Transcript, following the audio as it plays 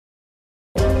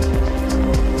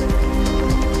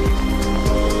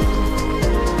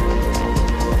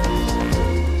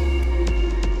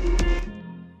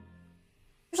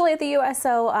usually at the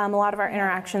USO, a lot of our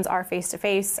interactions are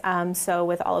face-to-face. So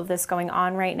with all of this going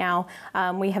on right now,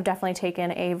 we have definitely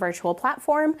taken a virtual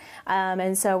platform.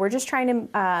 And so we're just trying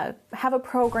to have a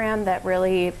program that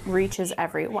really reaches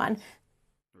everyone.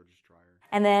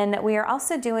 And then we are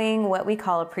also doing what we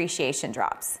call appreciation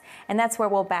drops. And that's where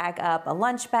we'll bag up a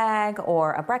lunch bag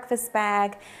or a breakfast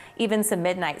bag, even some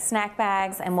midnight snack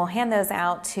bags, and we'll hand those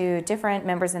out to different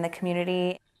members in the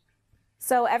community.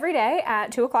 So every day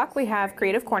at 2 o'clock we have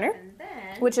Creative Corner,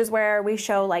 which is where we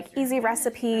show like easy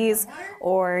recipes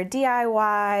or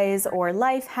DIYs or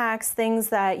life hacks, things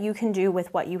that you can do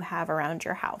with what you have around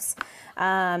your house.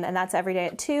 And that's every day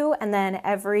at 2, and then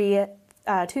every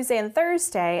Tuesday and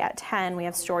Thursday at 10 we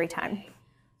have story time.